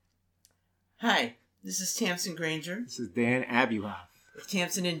Hi, this is Tamsin Granger. This is Dan Abuhoff.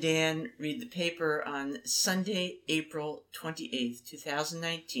 Tamsin and Dan read the paper on Sunday, April 28th,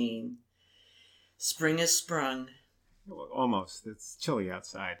 2019. Spring has sprung. Almost. It's chilly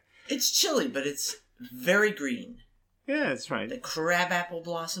outside. It's chilly, but it's very green. Yeah, that's right. The crabapple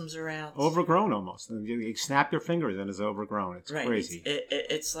blossoms are out. Overgrown almost. You snap your fingers and it's overgrown. It's right. crazy.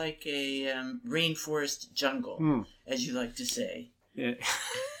 It's like a rainforest jungle, as you like to say. Yeah.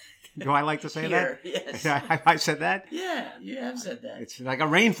 Do I like to say Here, that? Yes. I said that? Yeah, you have said that. It's like a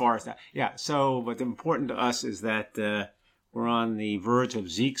rainforest. Yeah, so what's important to us is that we're on the verge of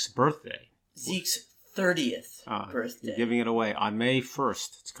Zeke's birthday. Zeke's 30th birthday. You're giving it away on May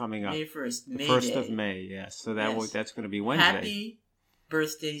 1st. It's coming up. May 1st. The 1st of May, yes. So that's going to be Wednesday. Happy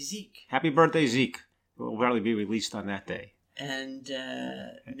birthday, Zeke. Happy birthday, Zeke. It will probably be released on that day. And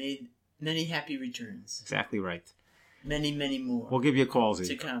many happy returns. Exactly right. Many, many more. We'll give you a call,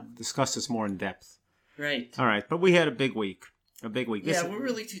 Zeke. To come. Discuss this more in depth. Right. All right, but we had a big week. We're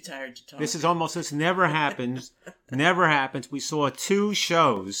really too tired to talk. This never happens. Never happens. We saw two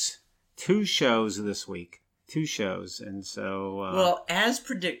shows this week. Two shows, and so... well, as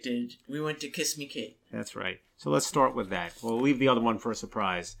predicted, we went to Kiss Me Kate. That's right. So let's start with that. We'll leave the other one for a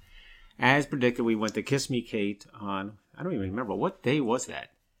surprise. As predicted, we went to Kiss Me Kate on... I don't even remember. What day was that?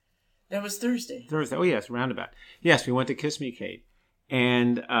 That was Thursday. Oh, yes, roundabout. Yes, we went to Kiss Me Kate.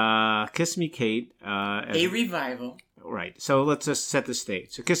 And Kiss Me Kate... a revival. Right. So let's just set the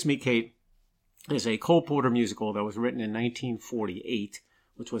stage. So Kiss Me Kate is a Cole Porter musical that was written in 1948,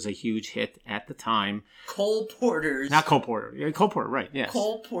 which was a huge hit at the time. Cole Porter's... Not Cole Porter. Yeah, Cole Porter, right, yes.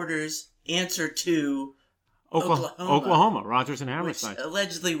 Cole Porter's answer to... Oklahoma, Rodgers and Hammerstein. Which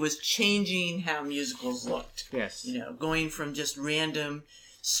allegedly was changing how musicals looked. Yes. Going from just random...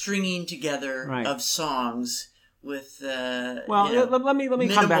 stringing together of songs with let me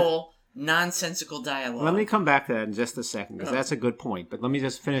come back. Nonsensical dialogue. Let me come back to that in just a second because that's a good point. But let me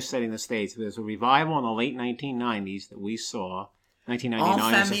just finish setting the stage. There's a revival in the late 1990s that we saw.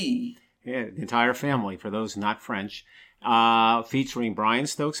 1999. En famille. The entire family, for those not French, featuring Brian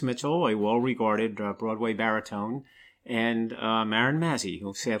Stokes Mitchell, a well-regarded Broadway baritone, and Marin Mazzie,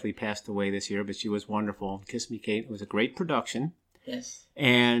 who sadly passed away this year, but she was wonderful. Kiss Me Kate was a great production. Yes.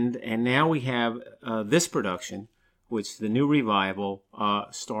 And now we have this production, which is the new revival,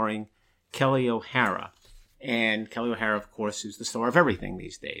 starring Kelly O'Hara. And Kelly O'Hara, of course, is the star of everything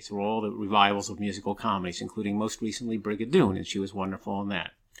these days. They're all the revivals of musical comedies, including most recently Brigadoon, and she was wonderful in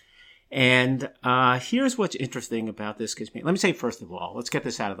that. And here's what's interesting about this. Let me say, first of all, let's get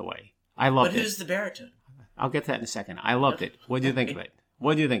this out of the way. I loved it. But who's the baritone? I'll get to that in a second. I loved it. What did you think of it?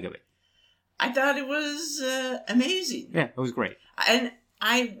 What did you think of it? I thought it was amazing. Yeah, it was great. And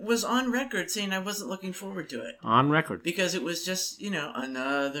I was on record saying I wasn't looking forward to it. On record. Because it was just,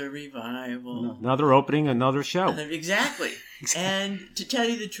 another revival. Another opening, another show. Exactly. And to tell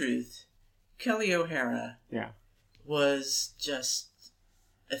you the truth, Kelly O'Hara was just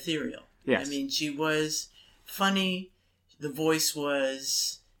ethereal. Yes. I mean, she was funny. The voice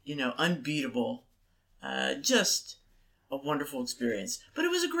was, unbeatable. Just... a wonderful experience. But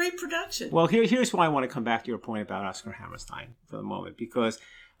it was a great production. Well, here's why I want to come back to your point about Oscar Hammerstein for the moment, because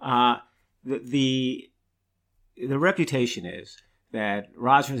the reputation is that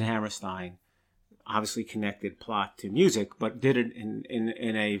Rodgers and Hammerstein obviously connected plot to music, but did it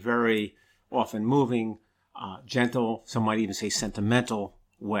in a very often moving, gentle, some might even say sentimental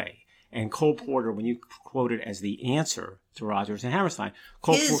way. And Cole Porter, when you quote it as the answer to Rodgers and Hammerstein,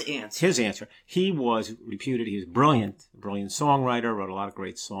 his answer, he was reputed, he was brilliant songwriter, wrote a lot of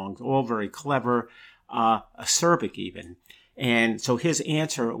great songs, all very clever, acerbic even. And so his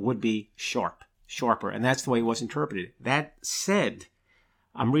answer would be sharper, and that's the way it was interpreted. That said,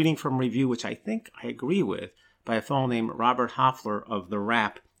 I'm reading from a review, which I think I agree with, by a fellow named Robert Hoffler of The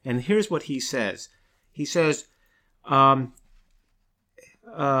Wrap, and here's what he says. He says, Cole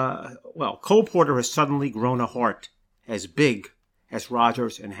Porter has suddenly grown a heart as big as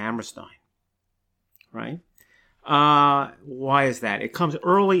Rodgers and Hammerstein. Right? Why is that? It comes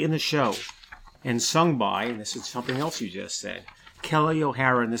early in the show and sung by, and this is something else you just said, Kelly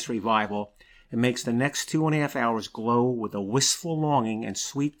O'Hara in this revival. It makes the next 2.5 hours glow with the wistful longing and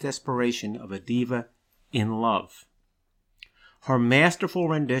sweet desperation of a diva in love. Her masterful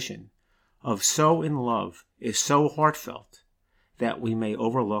rendition of So in Love is so heartfelt that we may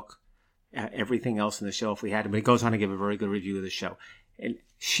overlook everything else in the show if we had to. But it goes on to give a very good review of the show. And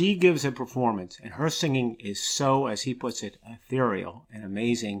she gives a performance, and her singing is so, as he puts it, ethereal and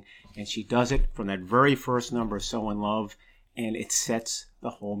amazing. And she does it from that very first number, So in Love, and it sets the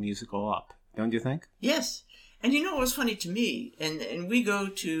whole musical up. Don't you think? Yes. And you know what was funny to me? And we go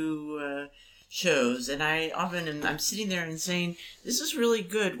to shows, and I'm sitting there and saying, this is really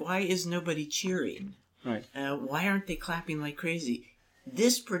good. Why is nobody cheering? Right. Why aren't they clapping like crazy?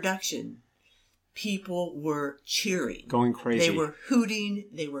 This production, people were cheering. Going crazy. They were hooting.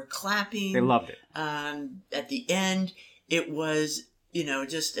 They were clapping. They loved it. At the end, it was,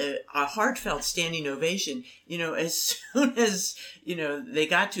 just a heartfelt standing ovation. As soon as, they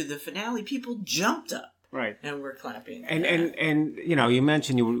got to the finale, people jumped up. Right. And we're clapping. And you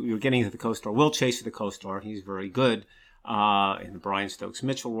mentioned you were getting into the co-star. Will Chase is the co-star. He's very good in the Brian Stokes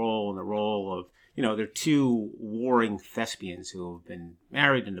Mitchell role, and the role of, they're two warring thespians who have been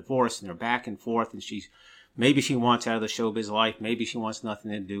married and divorced, and they're back and forth, and maybe she wants out of the showbiz life, maybe she wants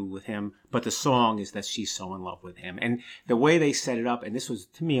nothing to do with him, but the song is that she's so in love with him. And the way they set it up, and this was,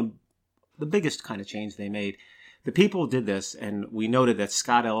 to me, the biggest kind of change they made, the people who did this, and we noted that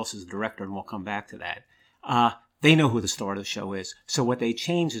Scott Ellis is the director, and we'll come back to that, they know who the star of the show is. So what they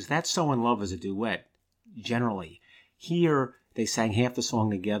changed is That's So in Love as a duet, generally. Here, they sang half the song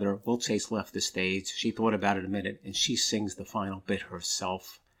together. Will Chase left the stage. She thought about it a minute, and she sings the final bit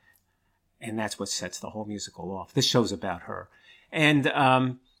herself. And that's what sets the whole musical off. This show's about her.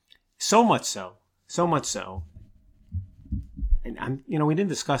 And so much so, and we didn't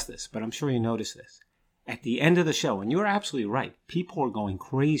discuss this, but I'm sure you noticed this. At the end of the show, and you're absolutely right, people are going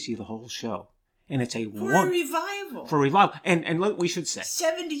crazy the whole show. And it's a revival. For a revival. And look, we should say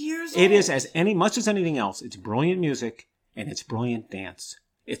 70 years it old. is much as anything else. It's brilliant music and it's brilliant dance.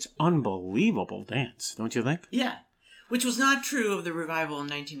 It's unbelievable dance, don't you think? Yeah. Which was not true of the revival in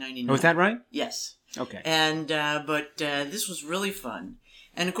 1999. Was that right? Yes. Okay. And but this was really fun.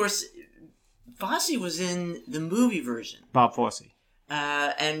 And of course, Fosse was in the movie version. Bob Fosse.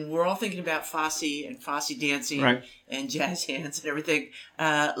 And we're all thinking about Fosse and Fosse dancing and jazz hands and everything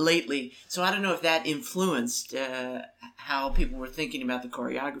lately. So I don't know if that influenced how people were thinking about the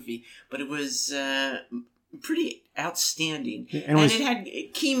choreography, but it was pretty outstanding. And it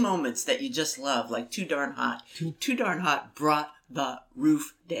had key moments that you just love, like Too Darn Hot. Too Darn Hot brought the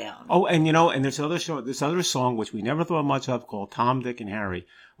roof down. Oh, and and there's this other song which we never thought much of called Tom, Dick, and Harry,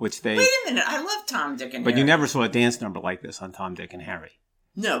 which they... Wait a minute, I love Tom, Dick, and Harry. But you never saw a dance number like this on Tom, Dick, and Harry.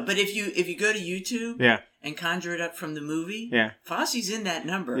 No, but if you go to YouTube and conjure it up from the movie, Fosse's in that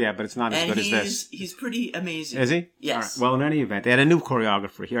number. Yeah, but it's not as good as this. He's pretty amazing. Is he? Yes. All right. Well, in any event, they had a new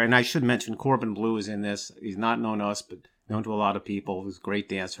choreographer here, and I should mention Corbin Bleu is in this. He's not known to us, but known to a lot of people. He's a great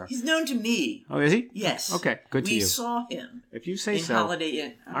dancer. He's known to me. Oh, is he? Yes. Okay, good to you. We saw him. If you say in so. Holiday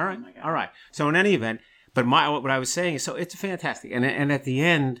Inn. Oh, all right. Oh my God. All right. So in any event, but what I was saying is, so it's fantastic, and at the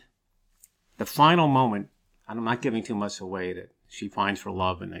end, the final moment, and I'm not giving too much away, that she finds her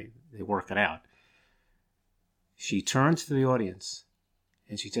love and they work it out. She turns to the audience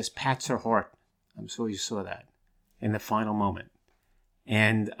and she just pats her heart. I'm sure you saw that in the final moment.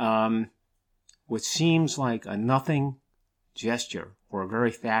 And what seems like a nothing gesture or a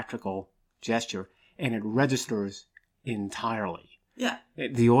very theatrical gesture, and it registers entirely. Yeah.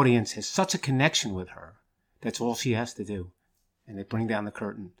 The audience has such a connection with her. That's all she has to do. And they bring down the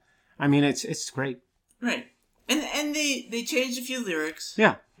curtain. I mean, it's great. Right. And they changed a few lyrics.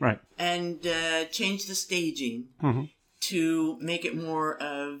 Yeah, right. And changed the staging to make it more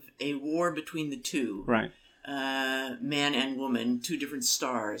of a war between the two. Right. Man and woman, two different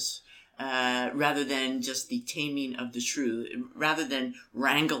stars. Rather than just the taming of the shrew. Rather than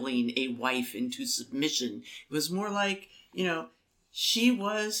wrangling a wife into submission. It was more like, she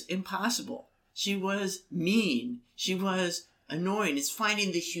was impossible. She was mean. She was annoying. It's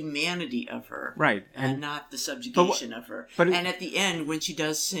finding the humanity of her. Right. And not the subjugation of her. And at the end, when she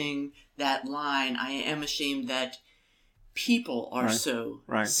does sing that line, I am ashamed that people are so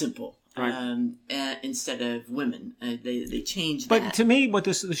simple. Right. Instead of women. They changed that. But to me, what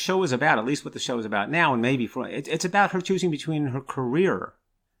the show is about, at least what the show is about now, and maybe it's about her choosing between her career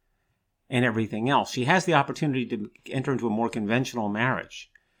and everything else. She has the opportunity to enter into a more conventional marriage,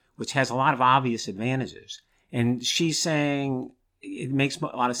 which has a lot of obvious advantages. And she's saying, it makes a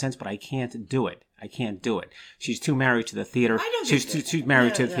lot of sense, but I can't do it. I can't do it. She's too married to the theater. She's too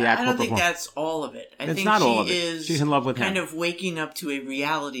married to the theatrical performance. I don't think that's all of it. I think not all of it. She's in love with him. Kind of waking up to a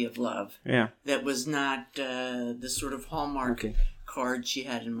reality of love. Yeah. That was not the sort of hallmark card she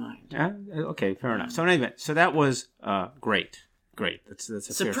had in mind. Okay, fair enough. So anyway, that was great. Great. That's a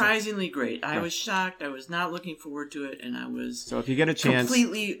surprisingly great. I was shocked. I was not looking forward to it, and I was so if you get a chance,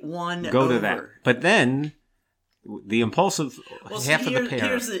 completely won go over. To that. But then the impulsive half of the pair.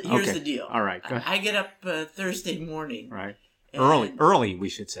 Here's the deal. All right. I get up Thursday morning. Right. Early, we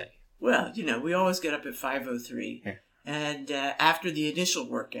should say. Well, we always get up at 5:03. Yeah. And after the initial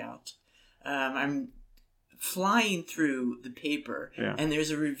workout, I'm flying through the paper, and there's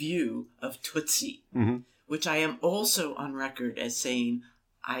a review of Tootsie, which I am also on record as saying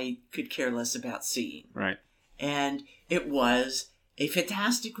I could care less about seeing. Right. And it was a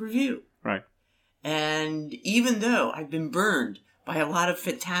fantastic review. Right. And even though I've been burned by a lot of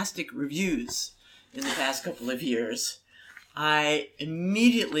fantastic reviews in the past couple of years, I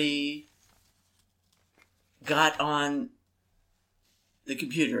immediately got on the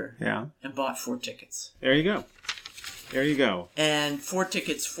computer and bought 4 tickets. There you go. There you go. And 4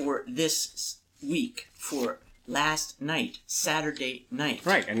 tickets for this week, for last night, Saturday night.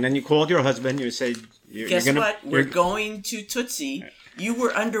 Right. And then you called your husband. You said, Guess what? We're going to Tootsie. You were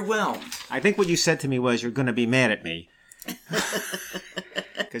underwhelmed. I think what you said to me was, you're going to be mad at me.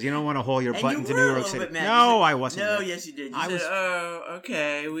 Because you don't want to haul your butt into New York City. No, I wasn't. No, yes, you did. You said, oh,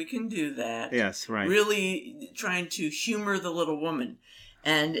 okay, we can do that. Yes, right. Really trying to humor the little woman.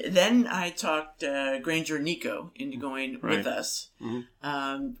 And then I talked Granger and Nico into going with us,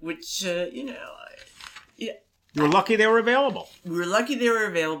 which, you were lucky they were available. We were lucky they were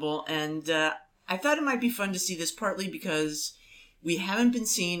available, and I thought it might be fun to see this partly because we haven't been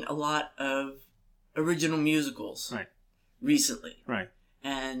seeing a lot of original musicals recently. Right.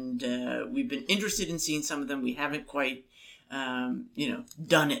 And we've been interested in seeing some of them. We haven't quite, done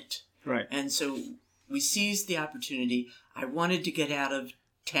it. Right. And so we seized the opportunity. I wanted to get out of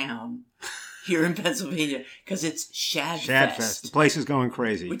town here in Pennsylvania because it's Shadfest. The place is going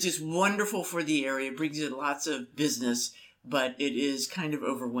crazy. Which is wonderful for the area. It brings in lots of business, but it is kind of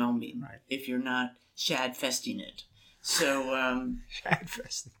overwhelming if you're not Shadfesting it. So,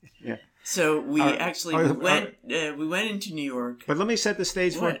 Shadfest. Yeah. So we went into New York. But let me set the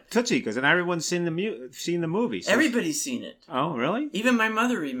stage for Tootsie, because not everyone's seen the movie. So everybody's seen it. Oh, really? Even my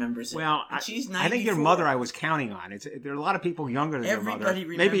mother remembers it. Well, she's 94. I think your mother I was counting on. There are a lot of people younger than your mother.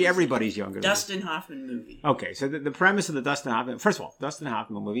 Maybe everybody's younger. Dustin Hoffman movie. Okay, so the premise of the Dustin Hoffman, first of all, Dustin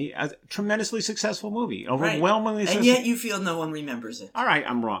Hoffman movie, a tremendously successful movie, overwhelmingly successful. And yet you feel no one remembers it. All right,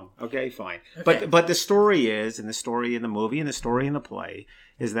 I'm wrong. Okay, fine. Okay. But the story is, and the story in the movie and the story in the play,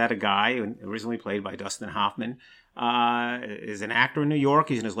 is that a guy originally played by Dustin Hoffman is an actor in New York.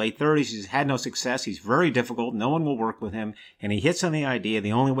 He's in his late 30s. He's had no success. He's very difficult. No one will work with him. And he hits on the idea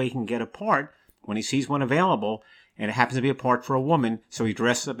the only way he can get a part when he sees one available, and it happens to be a part for a woman, so he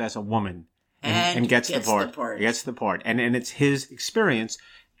dresses up as a woman and gets the part. He gets the part. And it's his experience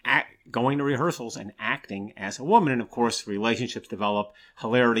going to rehearsals and acting as a woman. And, of course, relationships develop,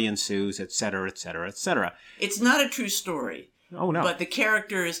 hilarity ensues, et cetera, et cetera, et cetera. It's not a true story. Oh, no. But the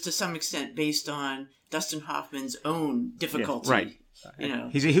character is to some extent based on Dustin Hoffman's own difficulty. Yeah, right. You know.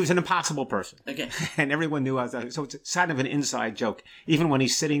 He was an impossible person. Okay. And everyone knew so it's kind of an inside joke. Even when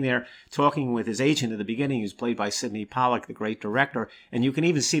he's sitting there talking with his agent at the beginning, who's played by Sidney Pollack, the great director, and you can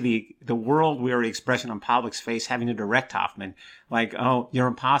even see the world-weary expression on Pollack's face having to direct Hoffman, like, oh, you're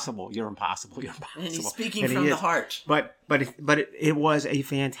impossible, you're impossible, you're impossible. And he's speaking from the heart. But it was a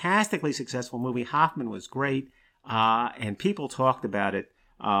fantastically successful movie. Hoffman was great. And people talked about it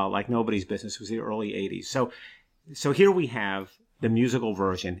like nobody's business. It was the early 80s. So here we have the musical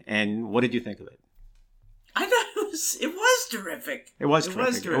version. And what did you think of it? I thought it was terrific. It was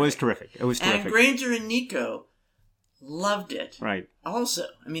terrific. And Granger and Nico loved it. Right. Also,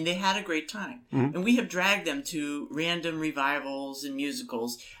 I mean, they had a great time. Mm-hmm. And we have dragged them to random revivals and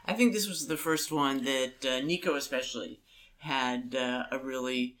musicals. I think this was the first one that Nico especially had a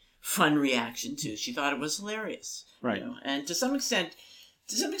really fun reaction to. She thought it was hilarious. Right. You know? And to some extent,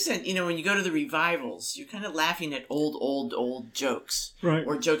 you know, when you go to the revivals, you're kind of laughing at old jokes. Right.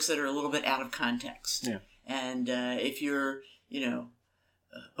 Or jokes that are a little bit out of context. Yeah. And if you're, you know,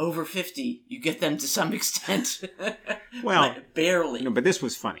 over 50, you get them to some extent. Well, barely. But this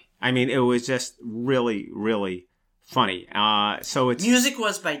was funny. I mean, it was just really, really funny. Music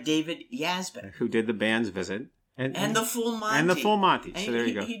was by David Yazbek, who did the band's visit. And the Full Monty. And the Full Monty. So there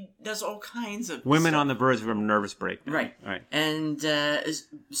you go. He does all kinds of women stuff. on the verge of a nervous breakdown. Right. And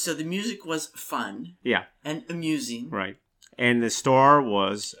so the music was fun. Yeah. And amusing. Right. And the star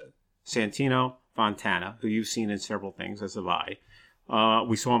was Santino Fontana, who you've seen in several things, as have I.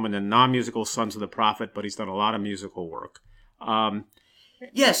 We saw him in the non-musical Sons of the Prophet, but he's done a lot of musical work.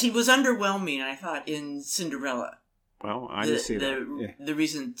 Yes, he was underwhelming, I thought, in Cinderella. Well, I didn't see that. The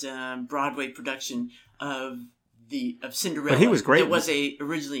recent Broadway production of Cinderella. But he was great. It was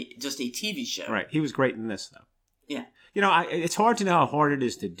originally just a TV show. Right. He was great in this, though. Yeah. You know, it's hard to know how hard it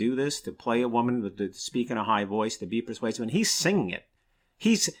is to do this, to play a woman, to speak in a high voice, to be persuasive. And he's singing it.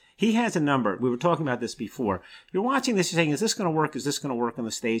 He's He has a number. We were talking about this before. You're watching this, you're saying, is this going to work? Is this going to work on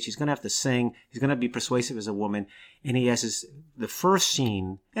the stage? He's going to have to sing. He's going to be persuasive as a woman. And he has the first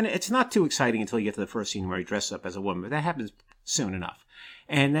scene, and it's not too exciting until you get to the first scene where he dresses up as a woman, but that happens soon enough.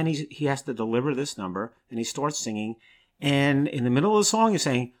 And then he has to deliver this number, and he starts singing. And in the middle of the song, you're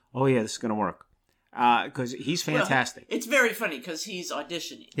saying, oh, yeah, this is going to work. Because he's fantastic. Well, it's very funny because he's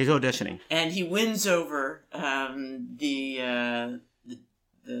auditioning. He's auditioning. And he wins over the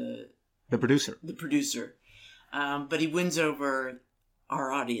producer. The producer. But he wins over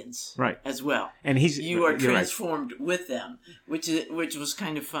our audience as well. And you are transformed with them, which was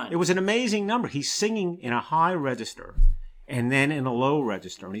kind of fun. It was an amazing number. He's singing in a high register and then in a low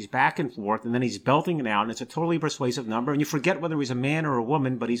register, and he's back and forth, and then he's belting it out, and it's a totally persuasive number, and you forget whether he's a man or a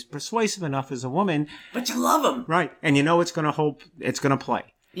woman, but he's persuasive enough as a woman. But you love him. Right. And you know it's going to play.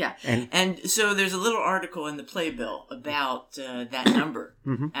 Yeah. And so there's a little article in the Playbill about that number,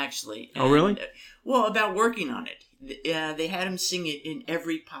 actually. And, oh, really? Well, about working on it. They had him sing it in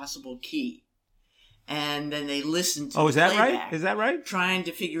every possible key. And then they listened to is that right? Is that right? Trying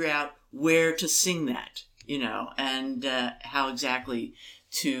to figure out where to sing that, and how exactly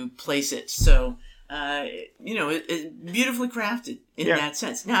to place it. So, it's beautifully crafted in that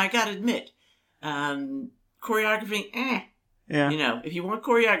sense. Now, I got to admit, choreography, Yeah. If you want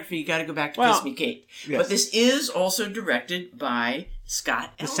choreography, you got to go back to Kiss Me Kate. Yes. But this is also directed by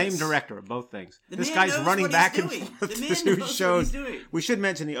Scott Ellis. The same director of both things. This guy's running back and forth to two shows. We should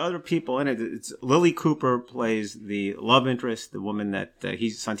mention the other people in it. It's Lily Cooper plays the love interest, the woman that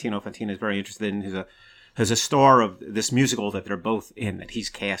Santino Fantina is very interested in, who's a star of this musical that they're both in, that he's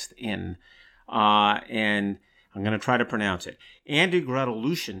cast in. And I'm going to try to pronounce it. Andy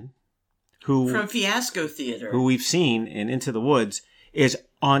Gradalucian, from Fiasco Theater, who we've seen in Into the Woods, is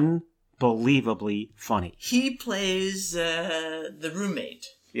unbelievably funny. He plays the roommate.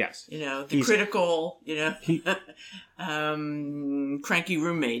 Yes. The critical, cranky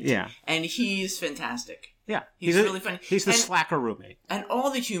roommate. Yeah. And he's fantastic. Yeah. He's really funny. He's the slacker roommate. And all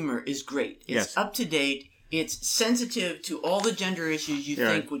the humor is great. It's up to date. It's sensitive to all the gender issues you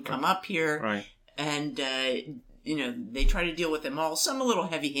think would come up here. Right. And, they try to deal with them all. Some a little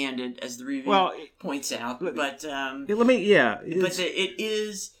heavy-handed, as the review points out. But it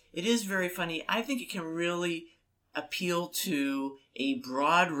is very funny. I think it can really appeal to a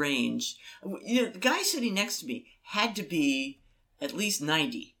broad range. The guy sitting next to me had to be at least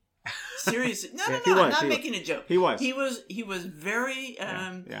 90. Seriously, no, I'm not making a joke. He was. He was very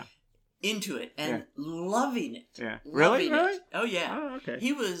into it and loving it. Yeah, really? Oh yeah. Oh, okay.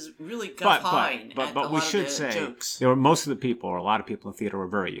 He was really guffawing at a lot we should of the say jokes. There were most of the people, or a lot of people in theater, were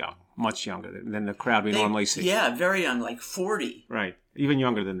very young, much younger than the crowd we normally see. Yeah, very young, like 40. Right, even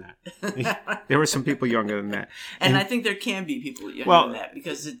younger than that. There were some people younger than that, and I think there can be people younger than that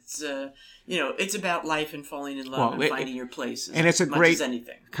because it's it's about life and falling in love and finding your place. And it's a great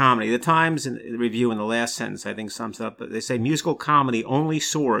comedy. The Times review in the last sentence I think sums up. They say musical comedy only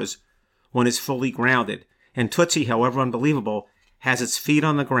soars when it's fully grounded. And Tootsie, however unbelievable, has its feet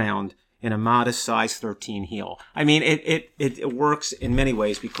on the ground in a modest size 13 heel. I mean, it works in many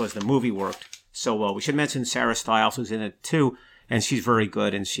ways because the movie worked so well. We should mention Sarah Stiles, who's in it too, and she's very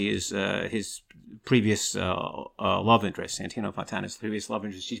good, and she is his previous love interest, Santino Fontana's previous love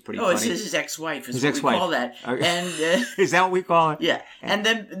interest. She's pretty funny. It's his ex-wife, is what we call that. And is that what we call it? Yeah. And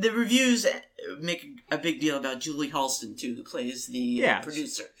then the reviews make a big deal about Julie Halston, too, who plays the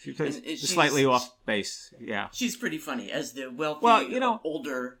producer. She plays slightly off base, She's pretty funny as the wealthy,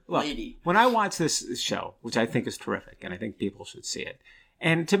 older lady. When I watch this show, which I think is terrific, and I think people should see it,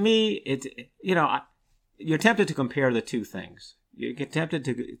 and to me, you're tempted to compare the two things. You get tempted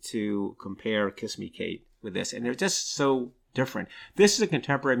to compare Kiss Me Kate with this, and they're just so different. This is a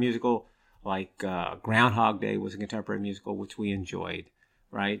contemporary musical, like Groundhog Day was a contemporary musical, which we enjoyed,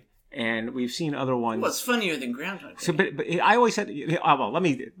 right? And we've seen other ones. Well, it's funnier than Groundhog Day. So, but I always said, let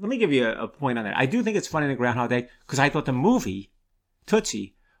me give you a point on that. I do think it's funnier than Groundhog Day because I thought the movie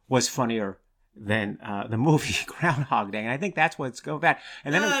Tootsie was funnier than the movie Groundhog Day, and I think that's what's going back.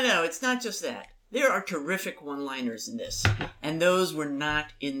 And then no, it's not just that. There are terrific one-liners in this, and those were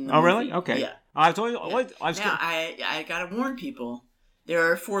not in the movie. Oh, really? Okay. Yeah. I gotta warn people.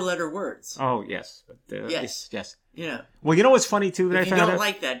 There are 4-letter words. Oh, yes. Yes. Well, you know what's funny too? If you don't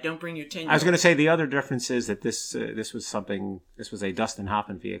like that, don't bring your 10-year-old. I was going to say the other difference is that this was a Dustin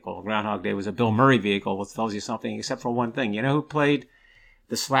Hoffman vehicle. Groundhog Day was a Bill Murray vehicle, which tells you something, except for one thing. You know who played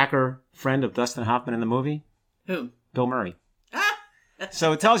the slacker friend of Dustin Hoffman in the movie? Who? Bill Murray.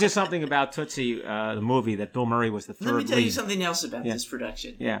 So it tells you something about Tootsie, the movie, that Bill Murray was the third lead. Let me tell you something else about this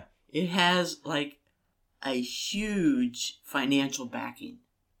production. Yeah. It has, a huge financial backing.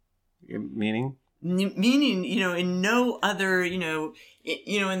 Meaning? Meaning, in no other,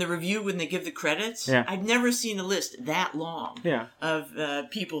 in the review when they give the credits, I've never seen a list that long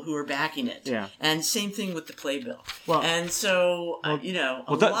of people who are backing it. Yeah. And same thing with the playbill. Well, and so, a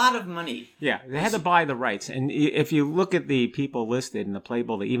lot of money. Yeah, they had to buy the rights. And if you look at the people listed in the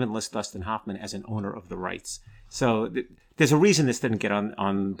playbill, they even list Dustin Hoffman as an owner of the rights. So there's a reason this didn't get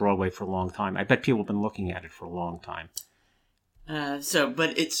on Broadway for a long time. I bet people have been looking at it for a long time.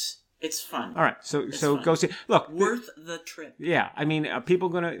 But it's fun. All right, so go see. Look, worth the trip. Yeah, I mean, are people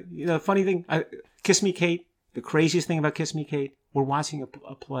gonna? The funny thing, Kiss Me, Kate. The craziest thing about Kiss Me, Kate. We're watching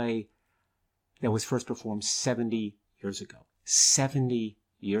a play that was first performed 70 years ago. 70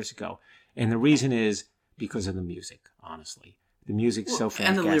 years ago, and the reason is because of the music. Honestly, the music's so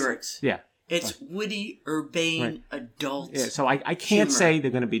fantastic. And the lyrics. Yeah. It's witty, urbane, adult. Yeah, so I can't say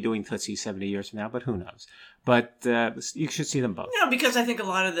they're going to be doing Tootsie 70 years from now, but who knows? But you should see them both. No, because I think a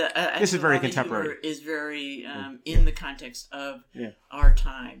lot of the this is very contemporary. Is very in the context of our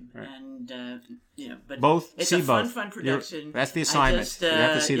time, and but both. It's see a both. fun production. That's the assignment. You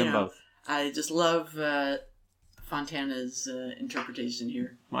have to see them both. I just love Fontana's interpretation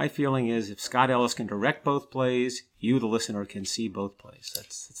here. My feeling is if Scott Ellis can direct both plays, you, the listener, can see both plays.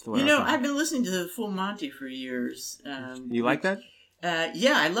 That's the way I've been listening to the Full Monty for years. You like that?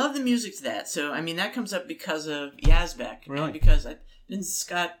 Yeah, I love the music to that. So, I mean, that comes up because of Yazbek. Really? And because didn't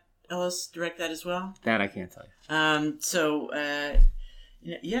Scott Ellis direct that as well? That I can't tell you.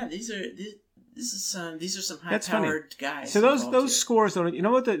 These are some high-powered guys. So those scores, though, you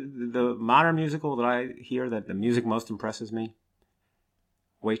know what the modern musical that I hear that the music most impresses me?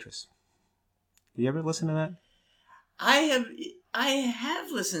 Waitress. You ever listen to that? I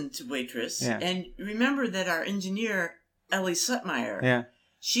have listened to Waitress, and remember that our engineer Ellie Sutmeyer,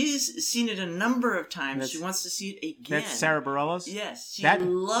 she's seen it a number of times. She wants to see it again. That's Sarah Bareilles? Yes, she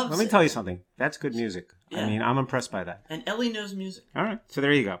loves it. Let me tell you something. That's good music. Yeah. I mean, I'm impressed by that. And Ellie knows music. All right, so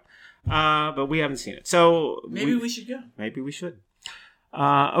there you go. But we haven't seen it, so maybe we should go. Maybe we should.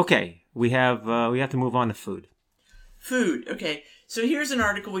 Okay, we have to move on to food. Food. Okay, so here's an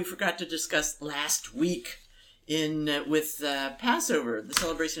article we forgot to discuss last week with Passover, the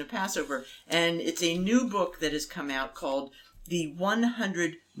celebration of Passover, and it's a new book that has come out called "The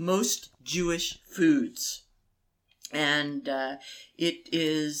 100 Most Jewish Foods," and it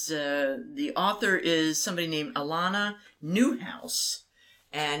is the author is somebody named Alana Newhouse.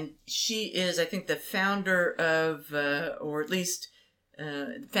 And she is, I think, the founder of, or at least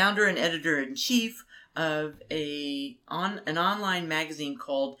founder and editor-in-chief of an online magazine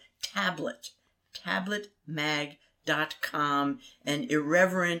called Tablet, tabletmag.com, an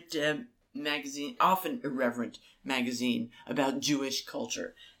irreverent magazine, often irreverent magazine about Jewish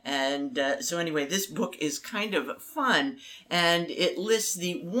culture. And so anyway, this book is kind of fun, and it lists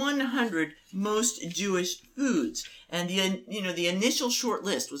the 100 most Jewish foods. And the initial short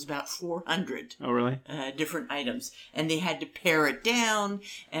list was about 400. Oh, really? Different items, and they had to pare it down.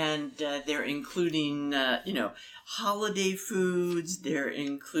 And they're including holiday foods. They're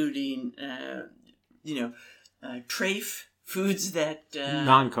including treif foods that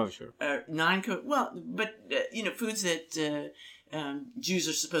non-kosher. Foods that Jews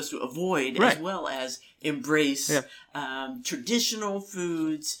are supposed to avoid, as well as embrace traditional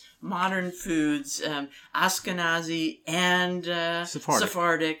foods, modern foods, Ashkenazi and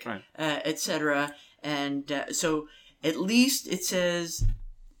Sephardic, etc. And so at least it says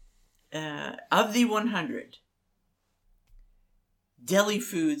of the 100, deli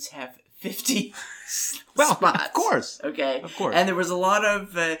foods have 50 spots. Of course. Okay. Of course. And there was a lot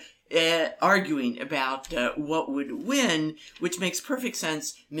of arguing about what would win, which makes perfect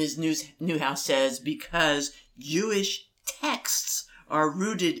sense, Ms. Newhouse says, because Jewish texts are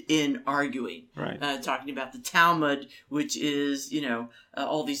rooted in arguing. Right. Talking about the Talmud, which is,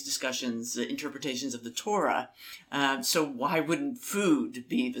 all these discussions, interpretations of the Torah. So why wouldn't food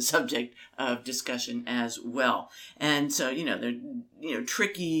be the subject of discussion as well? And so, they're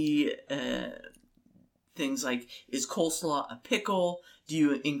tricky things like, is coleslaw a pickle? Do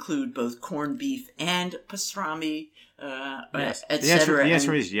you include both corned beef and pastrami, yes. etc.? The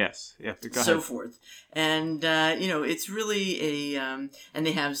answer is yes. So forth. And, it's really and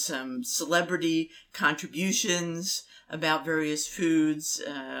they have some celebrity contributions about various foods,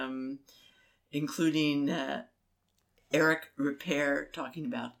 including Eric Ripert talking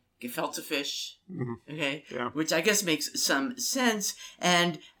about gefilte fish, which I guess makes some sense.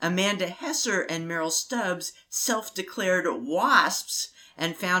 And Amanda Hesser and Meryl Stubbs, self-declared WASPs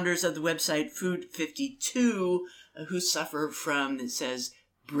and founders of the website Food 52, who suffer from, it says,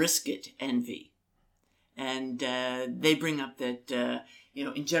 brisket envy. And they bring up that,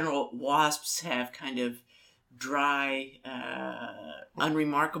 in general, wasps have kind of dry,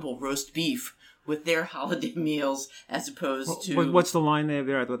 unremarkable roast beef with their holiday meals, as opposed to... What's the line they have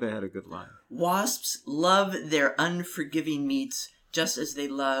there? I thought they had a good line. Wasps love their unforgiving meats just as they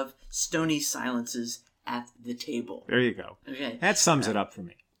love stony silences at the table. There you go. Okay. That sums it up for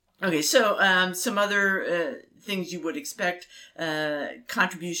me. Okay, so some other things you would expect.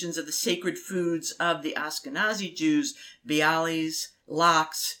 Contributions of the sacred foods of the Ashkenazi Jews: bialys,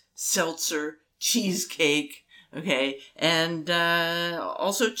 lox, seltzer, cheesecake, okay, and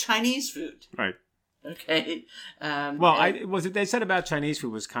also Chinese food. Right. Okay. They said about Chinese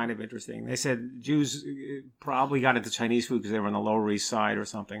food was kind of interesting. They said Jews probably got into Chinese food because they were on the Lower East Side or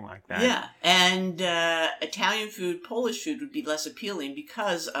something like that. Yeah, and Italian food, Polish food would be less appealing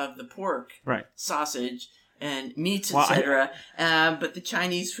because of the pork, right, sausage, and meats, etc. But the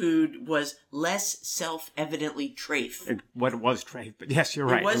Chinese food was less self-evidently treif. What was treif? But yes, you're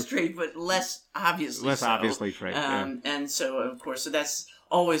right. It was treif, but less obviously. Less obviously treif. And so, of course, that's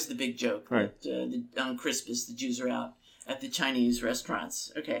always the big joke. Right. That on Christmas, the Jews are out at the Chinese restaurants.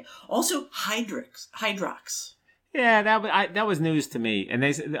 Okay. Also, Hydrox. Yeah, that was news to me. And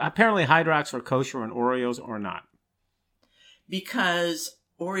they said apparently Hydrox are kosher and Oreos are not. Because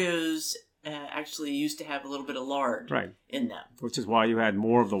Oreos actually used to have a little bit of lard in them. Which is why you had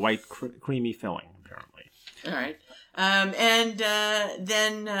more of the white creamy filling, apparently. All right. And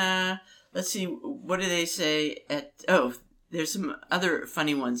then, let's see, what do they say there's some other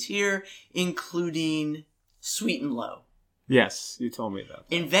funny ones here, including Sweet and Low. Yes, you told me that.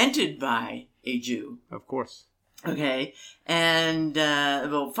 Invented by a Jew. Of course. Okay. And,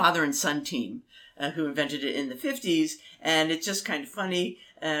 father and son team, who invented it in the 50s. And it's just kind of funny.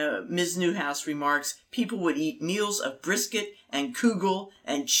 Ms. Newhouse remarks, people would eat meals of brisket and kugel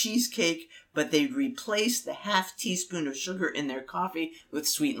and cheesecake, but they'd replace the half teaspoon of sugar in their coffee with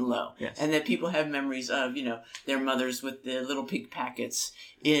Sweet and Low. Yes. And that people have memories of, their mothers with the little pig packets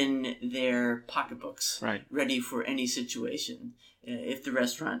in their pocketbooks, ready for any situation if the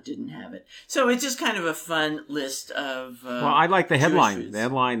restaurant didn't have it. So it's just kind of a fun list of I like the headline. The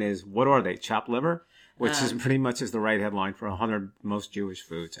headline is, what are they, chopped liver? Which is pretty much the right headline for 100 most Jewish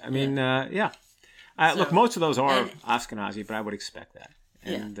foods. I mean, look, most of those are Ashkenazi, but I would expect that.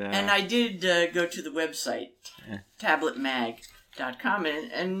 And I did go to the website, tabletmag.com,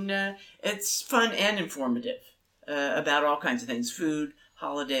 and it's fun and informative about all kinds of things, food,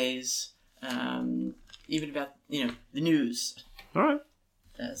 holidays, even about, the news. All right.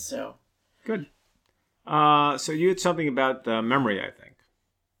 So. Good. So you had something about memory, I think.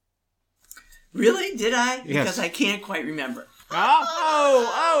 Really? Did I? Yes. Because I can't quite remember. Oh!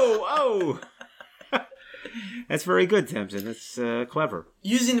 That's very good, Tamsin. That's clever.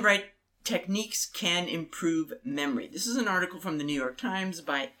 Using the right techniques can improve memory. This is an article from the New York Times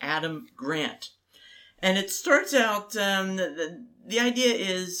by Adam Grant. And it starts out, the idea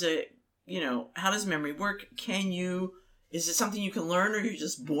is, how does memory work? Is it something you can learn or you're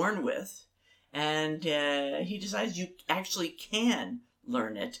just born with? And he decides you actually can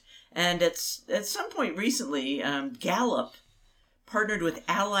learn it. And at some point recently, Gallup partnered with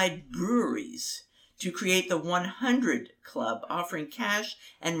Allied Breweries to create the 100 Club, offering cash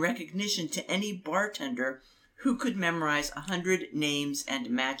and recognition to any bartender who could memorize 100 names and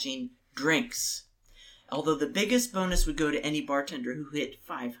matching drinks. Although the biggest bonus would go to any bartender who hit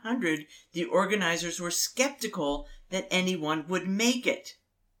 500, the organizers were skeptical that anyone would make it.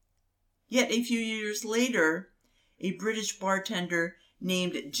 Yet a few years later, a British bartender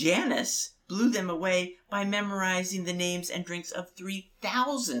named Janice blew them away by memorizing the names and drinks of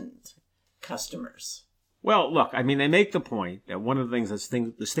 3,000 customers. Well, look, I mean, they make the point that one of the things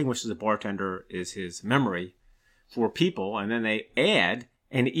that distinguishes a bartender is his memory for people, and then they add,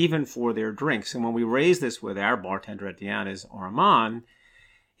 and even for their drinks. And when we raised this with our bartender at Diana's, Armand,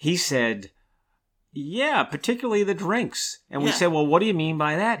 he said, yeah, particularly the drinks. And we said, well, what do you mean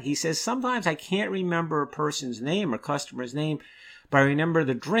by that? He says, sometimes I can't remember a person's name or customer's name, but I remember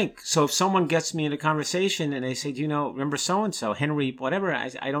the drink. So if someone gets me in a conversation and they say, do you know, remember so-and-so, Henry, whatever,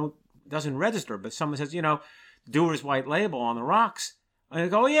 I don't, doesn't register, but someone says, Dewar's White Label on the rocks. And I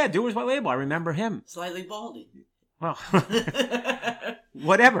go, oh yeah, Dewar's White Label, I remember him. Slightly baldy. Well,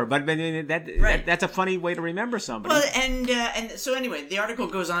 whatever, but that's a funny way to remember somebody. Well, and so anyway, the article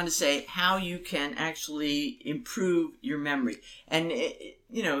goes on to say how you can actually improve your memory. And,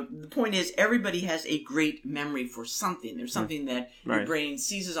 the point is everybody has a great memory for something. There's something that your brain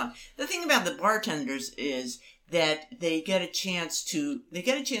seizes on. The thing about the bartenders is that they get a chance to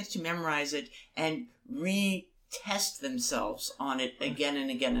memorize it and test themselves on it again and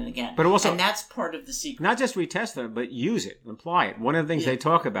again and again. But also, and that's part of the secret. Not just retest them, but use it, apply it. One of the things they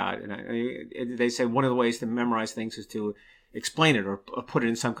talk about, and they say one of the ways to memorize things is to explain it or put it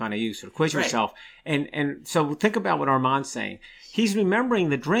in some kind of use or quiz yourself. And so think about what Armand's saying. He's remembering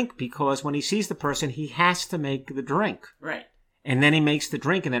the drink because when he sees the person, he has to make the drink. Right. And then he makes the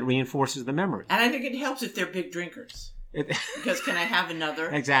drink, and that reinforces the memory. And I think it helps if they're big drinkers. Because can I have another?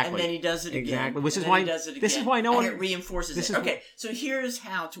 Exactly. And then he does it again. Exactly. This is why no one. And it reinforces it. Okay, so here's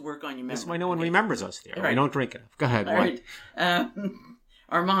how to work on your memory. This is why no one remembers us there. Right. We don't drink enough. Go ahead. All right.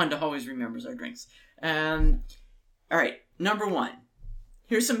 Armand always remembers our drinks. All right. Number one.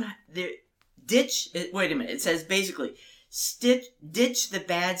 Here's some. Wait a minute. It says basically, ditch the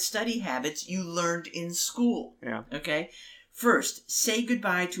bad study habits you learned in school. Yeah. Okay. First, say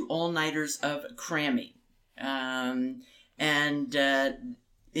goodbye to all-nighters of cramming. In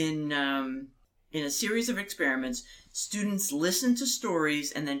a series of experiments, students listened to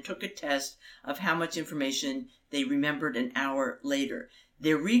stories and then took a test of how much information they remembered an hour later.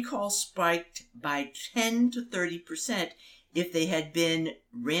 Their recall spiked by 10 to 30% if they had been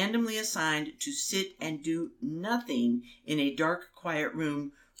randomly assigned to sit and do nothing in a dark, quiet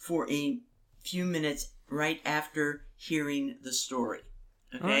room for a few minutes right after hearing the story.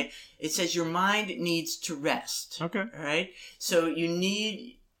 Okay? Right. It says your mind needs to rest. Okay. All right? So you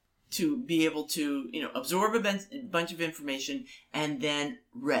need to be able to, absorb a bunch of information and then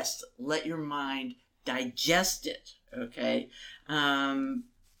rest. Let your mind digest it. Okay?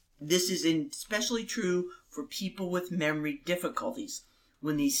 This is especially true for people with memory difficulties.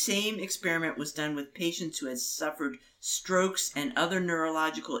 When the same experiment was done with patients who had suffered strokes and other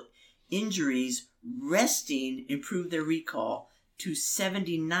neurological injuries, resting improved their recall to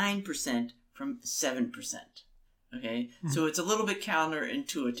 79% from 7%. Okay? Mm-hmm. So it's a little bit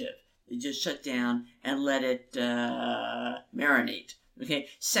counterintuitive. You just shut down and let it marinate. Okay?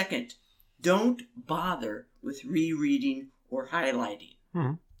 Second, don't bother with rereading or highlighting.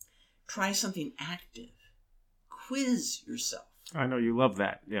 Mm-hmm. Try something active. Quiz yourself. I know you love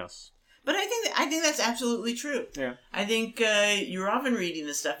that, yes. But I think that's absolutely true. Yeah. I think you're often reading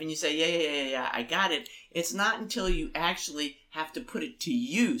this stuff and you say, yeah, I got it. It's not until you actually have to put it to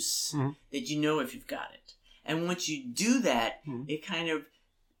use that you know if you've got it. And once you do that, it kind of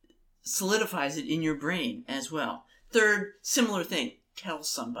solidifies it in your brain as well. Third, similar thing, tell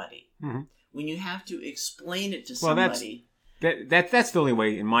somebody. Mm-hmm. When you have to explain it to somebody... That's the only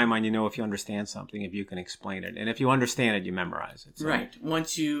way, in my mind, if you understand something, if you can explain it. And if you understand it, you memorize it. So. Right.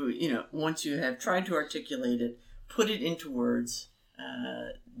 Once you have tried to articulate it, put it into words,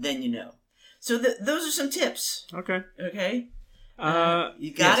 then you know. So those are some tips. Okay. Okay?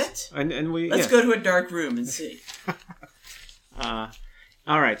 You got it? And Let's go to a dark room and see. All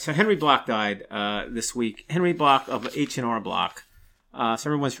right. So Henry Block died this week. Henry Block of H&R Block. So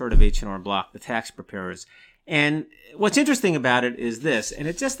everyone's heard of H&R Block, the tax preparers. And what's interesting about it is this, and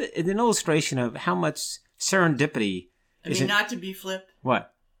it's just an illustration of how much serendipity not to be flip.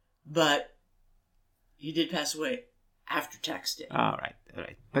 What? But he did pass away after tax day. All right.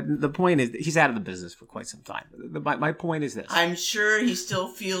 But the point is, he's out of the business for quite some time. My point is this. I'm sure he still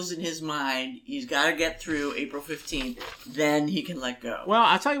feels in his mind he's got to get through April 15th, then he can let go. Well,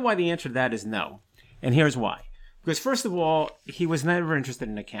 I'll tell you why the answer to that is no. And here's why. Because first of all, he was never interested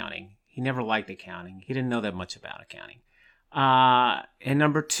in accounting. He never liked accounting. He didn't know that much about accounting. And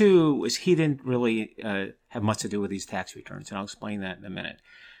number two is he didn't really have much to do with these tax returns, and I'll explain that in a minute.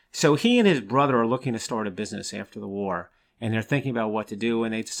 So he and his brother are looking to start a business after the war, and they're thinking about what to do,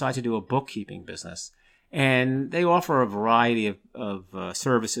 and they decide to do a bookkeeping business. And they offer a variety of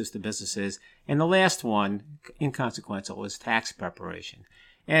services to businesses, and the last one, inconsequential, is tax preparation.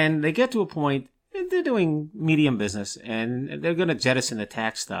 And they get to a point, they're doing medium business, and they're going to jettison the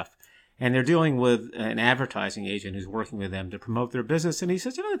tax stuff. And they're dealing with an advertising agent who's working with them to promote their business. And he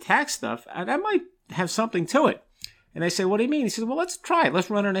says, the tax stuff, that might have something to it. And they say, what do you mean? He says, well, let's try it.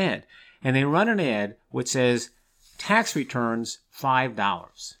 Let's run an ad. And they run an ad which says, tax returns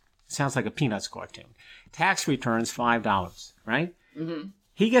 $5. Sounds like a Peanuts cartoon. Tax returns $5, right? Mm-hmm.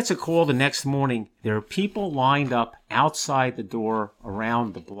 He gets a call the next morning. There are people lined up outside the door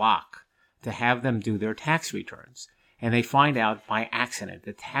around the block to have them do their tax returns. And they find out by accident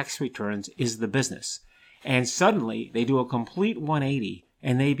that tax returns is the business. And suddenly they do a complete 180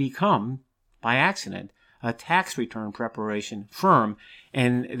 and they become, by accident, a tax return preparation firm.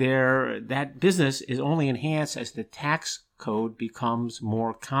 And that business is only enhanced as the tax code becomes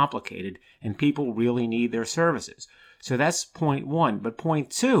more complicated and people really need their services. So that's point one. But point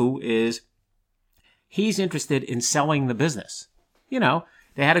two is he's interested in selling the business.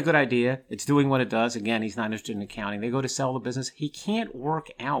 They had a good idea. It's doing what it does. Again, he's not interested in accounting. They go to sell the business. He can't work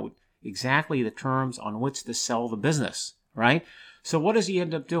out exactly the terms on which to sell the business, right? So what does he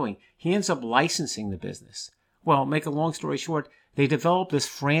end up doing? He ends up licensing the business. Well, make a long story short, they develop this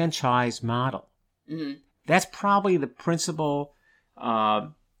franchise model. Mm-hmm. That's probably the principal,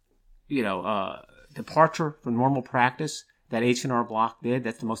 departure from normal practice that H&R Block did.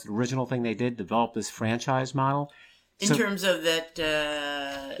 That's the most original thing they did, develop this franchise model. In terms of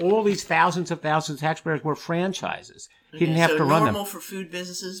that... all these thousands of taxpayers were franchises. He didn't have to run them. Normal for food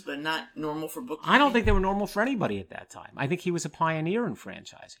businesses, but not normal for bookkeeping? I don't think they were normal for anybody at that time. I think he was a pioneer in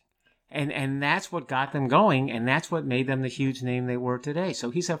franchising. And that's what got them going, and that's what made them the huge name they were today.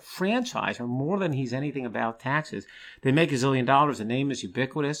 So he's a franchiser more than he's anything about taxes. They make $1 zillion. The name is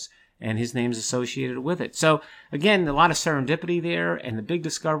ubiquitous, and his name's associated with it. So, again, a lot of serendipity there, and the big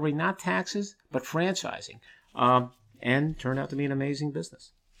discovery, not taxes, but franchising. And turned out to be an amazing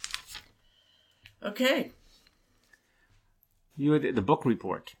business. Okay. You had the book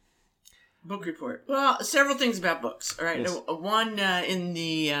report. Book report. Well, several things about books. All right. Yes. One in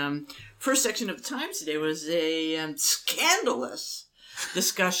the first section of the Times today was a scandalous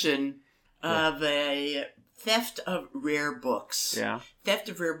discussion of a theft of rare books. Yeah. Theft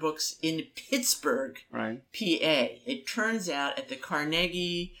of rare books in Pittsburgh, right. PA. It turns out at the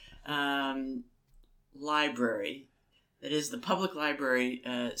Carnegie Library, that is the public library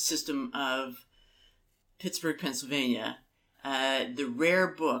system of Pittsburgh, Pennsylvania, the rare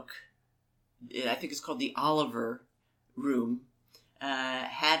book, I think it's called the Oliver Room,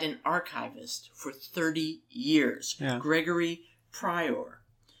 had an archivist for 30 years, Gregory Pryor.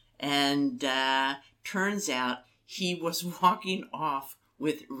 And turns out he was walking off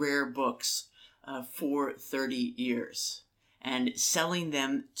with rare books for 30 years and selling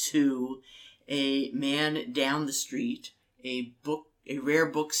them to a man down the street, a rare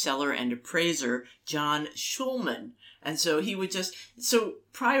bookseller and appraiser, John Schulman. And so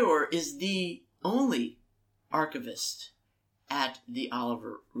Pryor is the only archivist at the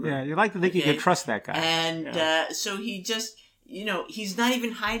Oliver Room. Yeah, you like to think you can trust that guy. And so he just, he's not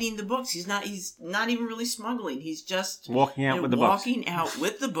even hiding the books. He's not even really smuggling. He's just walking out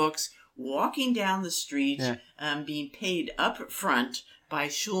with the books, walking down the street, being paid up front by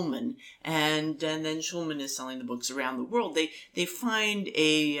Schulman, and then Schulman is selling the books around the world. They find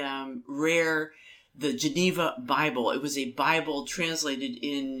a rare, the Geneva Bible. It was a Bible translated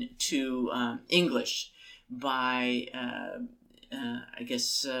into English by,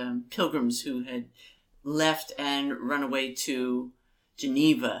 pilgrims who had left and run away to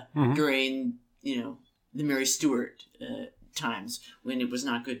Geneva during, the Mary Stuart times when it was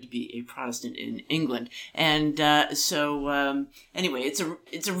not good to be a Protestant in England. And anyway, it's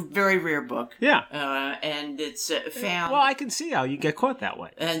a very rare book. Yeah. And it's found... Well, I can see how you get caught that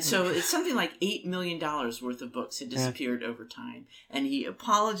way. And so it's something like $8 million worth of books had disappeared over time. And he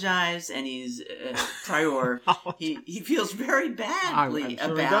apologized, and he's Pryor. he feels very badly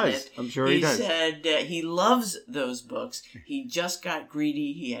about it. I'm sure he does. He said he loves those books. He just got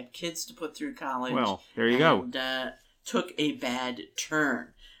greedy. He had kids to put through college. Well, there you go. Took a bad turn.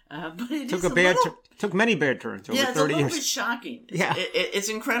 But it took many bad turns over 30 years. It's a little bit shocking. It's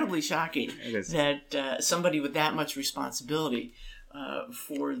incredibly shocking that somebody with that much responsibility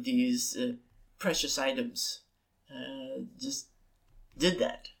for these precious items just did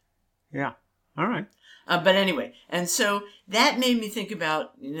that. Yeah. All right. But anyway, and so that made me think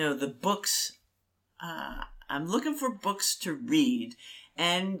about, the books. I'm looking for books to read.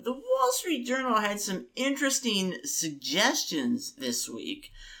 And the Wall Street Journal had some interesting suggestions this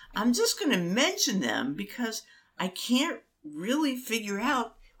week. I'm just going to mention them because I can't really figure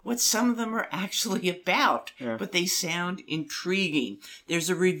out what some of them are actually about, but they sound intriguing. There's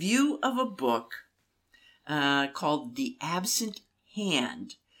a review of a book called The Absent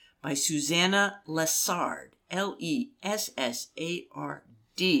Hand by Susanna Lessard, Lessard.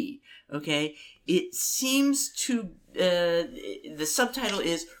 Okay, it seems to, the subtitle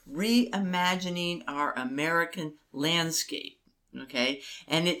is Reimagining Our American Landscape. Okay,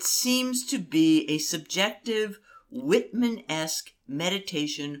 and it seems to be a subjective Whitman-esque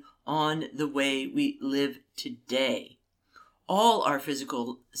meditation on the way we live today. All our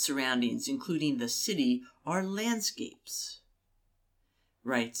physical surroundings, including the city, are landscapes,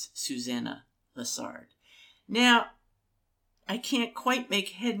 writes Susanna Lessard. Now, I can't quite make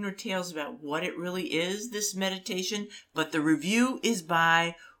head nor tails about what it really is, this meditation, but the review is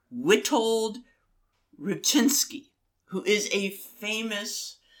by Witold Rybczynski, who is a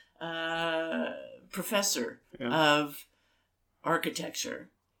famous professor of architecture.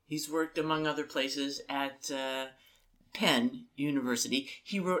 He's worked, among other places, at Penn University.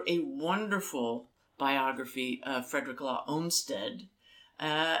 He wrote a wonderful biography of Frederick Law Olmsted.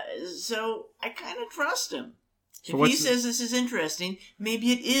 So I kind of trust him. So if he says this is interesting,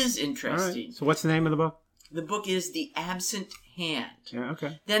 maybe it is interesting. Right. So what's the name of the book? The book is The Absent Hand. Yeah,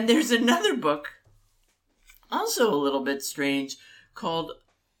 okay. Then there's another book, also a little bit strange, called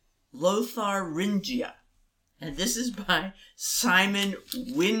Lotharingia. And this is by Simon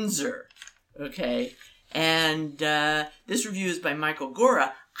Windsor. Okay? And this review is by Michael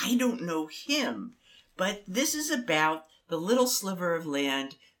Gora. I don't know him, but this is about the little sliver of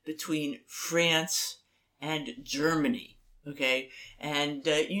land between France and Germany. Okay? And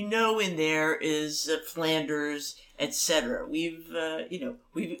in there is Flanders, etc.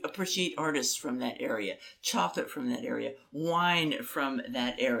 We appreciate artists from that area, chocolate from that area, wine from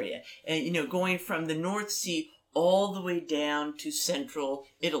that area, and going from the North Sea all the way down to central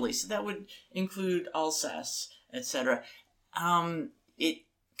Italy. So that would include Alsace, etc. It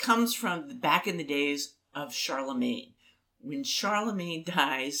comes from back in the days of Charlemagne. When Charlemagne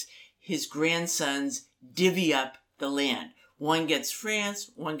dies, his grandsons divvy up the land. One gets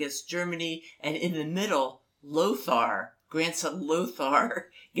France, one gets Germany, and in the middle, grandson Lothar,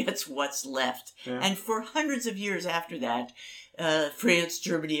 gets what's left. Yeah. And for hundreds of years after that, France,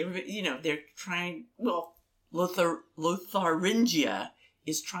 Germany, they're trying, Lotharingia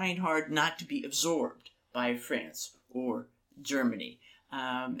is trying hard not to be absorbed by France or Germany.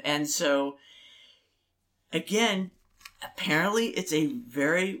 And so, again, apparently it's a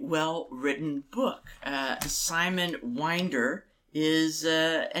very well-written book. Simon Winder is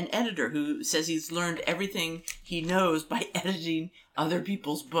an editor who says he's learned everything he knows by editing other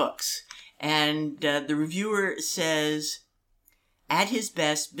people's books. And the reviewer says, at his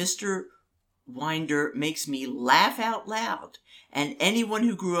best, Mr. Winder makes me laugh out loud, and anyone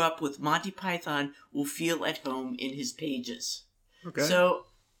who grew up with Monty Python will feel at home in his pages. Okay. So,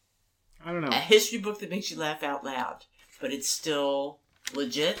 I don't know. A history book that makes you laugh out loud, but it's still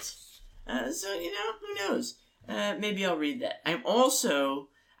legit. Who knows? Maybe I'll read that.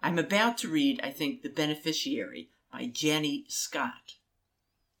 I'm about to read, I think, The Beneficiary by Jenny Scott.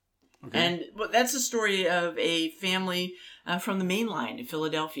 Okay. And that's the story of a family from the Main Line in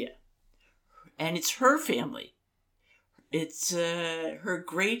Philadelphia. And it's her family. It's her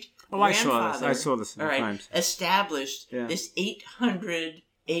great-grandfather. I saw this times. Established this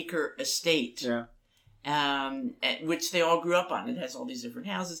 800-acre estate. Yeah. Which they all grew up on. It has all these different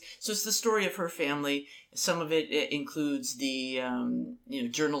houses. So it's the story of her family. Some of it includes the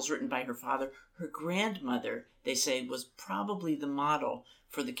journals written by her father. Her grandmother, they say, was probably the model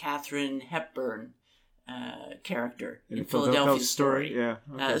for the Katharine Hepburn character in Philadelphia Story. Yeah.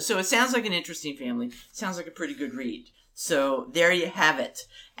 Okay. So it sounds like an interesting family. Sounds like a pretty good read. So there you have it.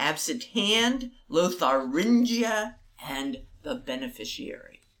 Absent Hand, Lotharingia, and The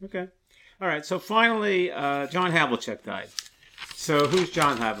Beneficiary. Okay. All right. So finally, John Havlicek died. So who's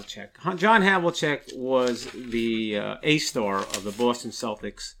John Havlicek? John Havlicek was the A-star of the Boston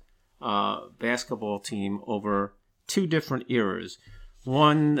Celtics basketball team over two different eras.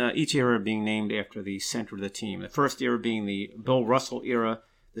 One, each era being named after the center of the team. The first era being the Bill Russell era.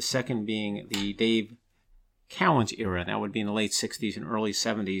 The second being the Dave Cowens era. That would be in the late 60s and early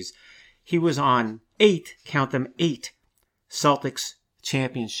 70s. He was on 8 Celtics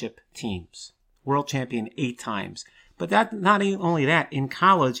championship teams. World champion 8 times. But not only that, in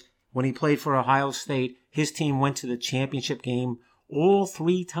college, when he played for Ohio State, his team went to the championship game all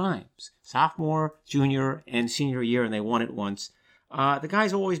 3 times. Sophomore, junior, and senior year, and they won it once. The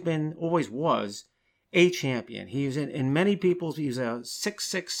guy's always was a champion. He was in many people's, he was a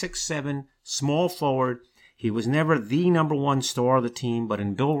 6'6", 6'7", small forward. He was never the number one star of the team, but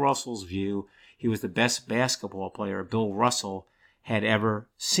in Bill Russell's view, he was the best basketball player Bill Russell had ever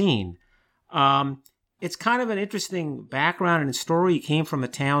seen. It's kind of an interesting background and story. He came from a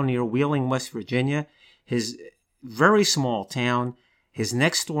town near Wheeling, West Virginia. His very small town. His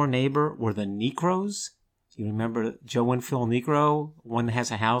next door neighbor were the Necros. You remember Joe and Phil Necro? One has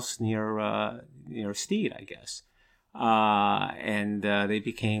a house near Steed, I guess. And they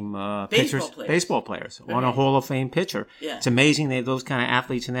became baseball players. Right. Won a Hall of Fame pitcher. Yeah. It's amazing they have those kind of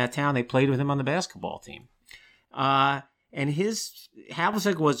athletes in that town. They played with him on the basketball team. And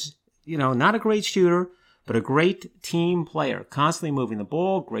Havlicek was, not a great shooter, but a great team player. Constantly moving the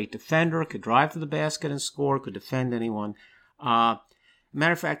ball, great defender, could drive to the basket and score, could defend anyone.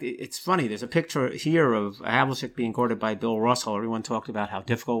 Matter of fact, it's funny. There's a picture here of Havlicek being guarded by Bill Russell. Everyone talked about how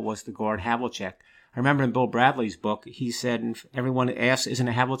difficult it was to guard Havlicek. I remember in Bill Bradley's book, he said, and everyone asked, isn't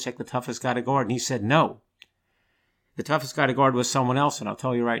Havlicek the toughest guy to guard? And he said, no. The toughest guy to guard was someone else, and I'll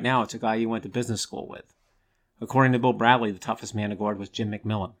tell you right now, it's a guy you went to business school with. According to Bill Bradley, the toughest man to guard was Jim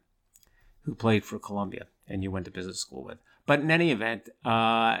McMillan, who played for Columbia and you went to business school with. But in any event,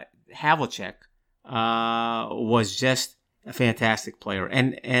 Havlicek was just a fantastic player.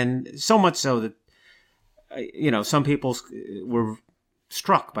 And so much so that, some people were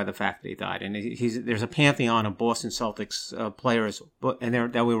struck by the fact that he died. And there's a pantheon of Boston Celtics players, and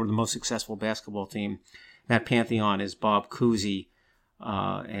that we were the most successful basketball team. That pantheon is Bob Cousy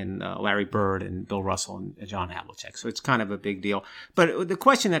and Larry Bird and Bill Russell and John Havlicek. So it's kind of a big deal. But the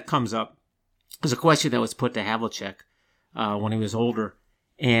question that comes up is a question that was put to Havlicek when he was older.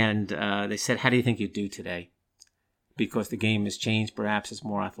 And they said, how do you think you do today? Because the game has changed, perhaps it's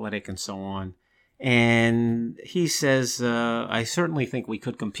more athletic and so on. And he says, I certainly think we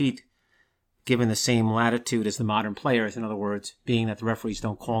could compete given the same latitude as the modern players. In other words, being that the referees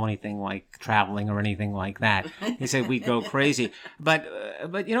don't call anything like traveling or anything like that. He said we'd go crazy. But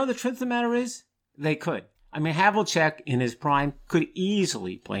the truth of the matter is they could. I mean, Havlicek in his prime could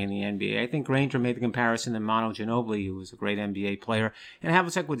easily play in the NBA. I think Granger made the comparison to Manu Ginobili, who was a great NBA player. And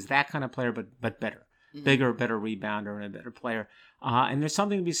Havlicek was that kind of player, but better. Mm-hmm. Bigger, better rebounder, and a better player. And there's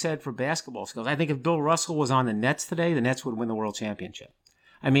something to be said for basketball skills. I think if Bill Russell was on the Nets today, the Nets would win the world championship.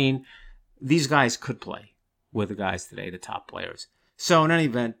 I mean, these guys could play with the guys today, the top players. So in any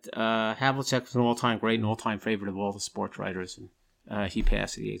event, Havlicek was an all-time great and all-time favorite of all the sports writers. And he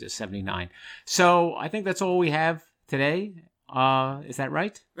passed at the age of 79. So I think that's all we have today. Is that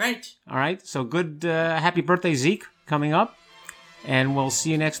right? Right. All right. So good. Happy birthday, Zeke, coming up. And we'll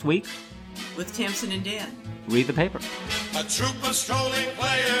see you next week. With Tamsin and Dan. Read the paper. A troop of strolling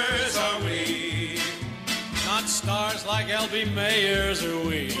players are we. Not stars like L.B. Mayers are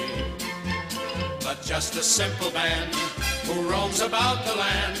we. But just a simple band who roams about the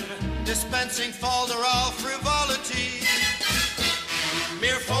land, dispensing falderal frivolity.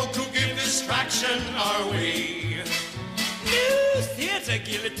 Mere folk who give distraction are we. New theater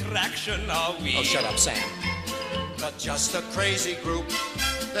give attraction are we. Oh, shut up, Sam. But just a crazy group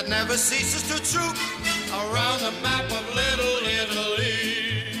that never ceases to troop around the map of Little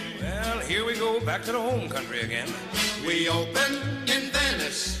Italy. Well, here we go, back to the home country again. We open in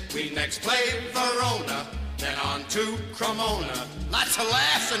Venice, we next play Verona, then on to Cremona. Lots of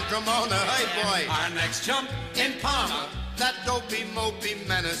laughs in Cremona, hey boy. Our next jump in Parma, that dopey-mopey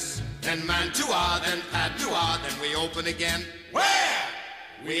menace. Then Mantua, then Padua, then we open again. Where?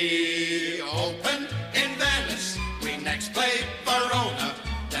 We open in Venice, we next play Verona,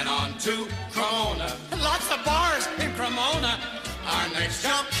 then on to Cremona. Lots of bars in Cremona. Our next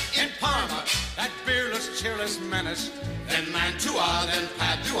jump in Parma, that fearless, cheerless menace. Then Mantua, then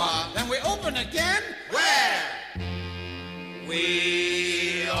Padua. Then we open again. Where?